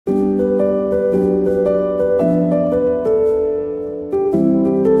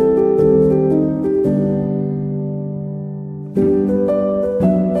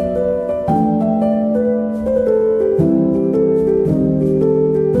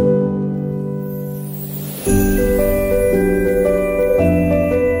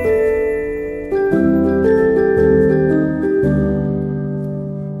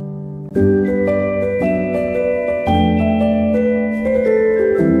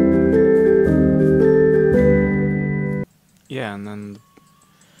Yeah, and then,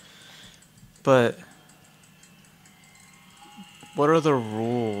 but what are the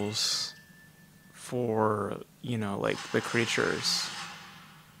rules for, you know, like the creatures?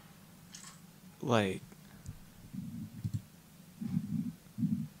 Like,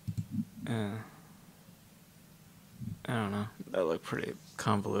 eh, I don't know. That looked pretty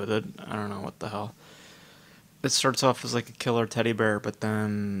convoluted. I don't know what the hell. It starts off as like a killer teddy bear, but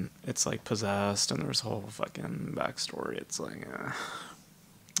then it's like possessed, and there's a whole fucking backstory. It's like,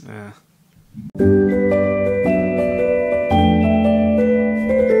 eh.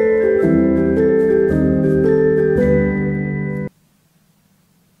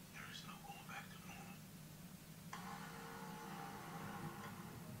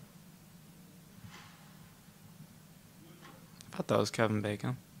 I thought that was Kevin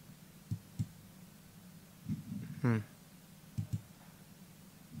Bacon. Hmm.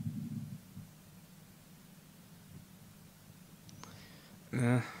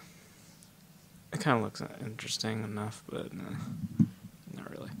 Yeah. It kind of looks interesting enough, but not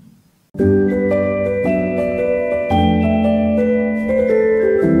really.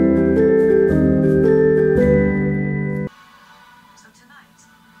 So tonight,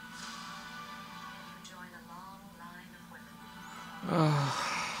 you join a long line of women Oh, who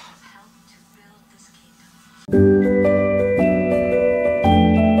have helped to build this kingdom.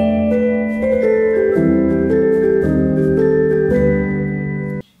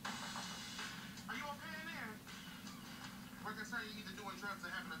 Are you okay in there? Like I say, you either doing drugs or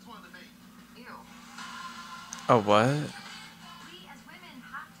having a toilet mate. Ew. oh what? We as women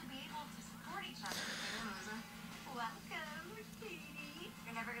have to be able to support each other. Hey, loser. Welcome, Katie.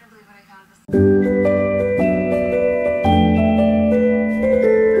 You're never gonna believe what I found this.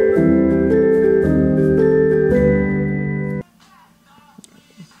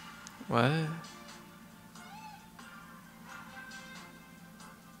 What?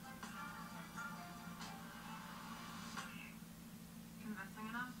 Convincing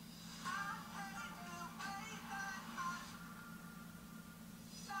enough?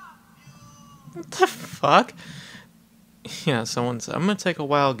 What the fuck? Yeah, someone's. I'm gonna take a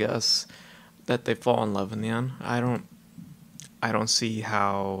wild guess that they fall in love in the end. I don't see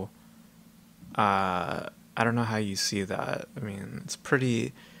how. I don't know how you see that. I mean, it's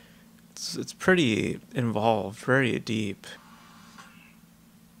pretty. It's pretty involved, very deep.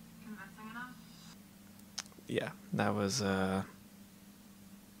 Convincing enough? Yeah, that was.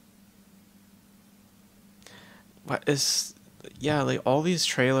 What is? Yeah, like all these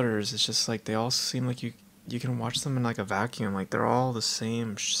trailers, it's just like they all seem like you can watch them in like a vacuum. Like they're all the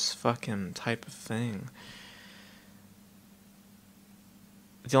same fucking type of thing.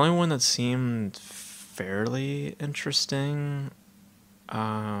 The only one that seemed fairly interesting,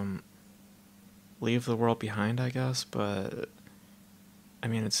 um, Leave the World Behind, I guess, but I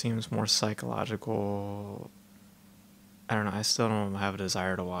mean, it seems more psychological. I don't know. I still don't have a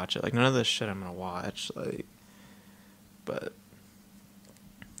desire to watch it. Like none of this shit I'm gonna watch. Like, but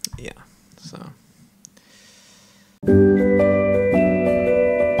yeah. So.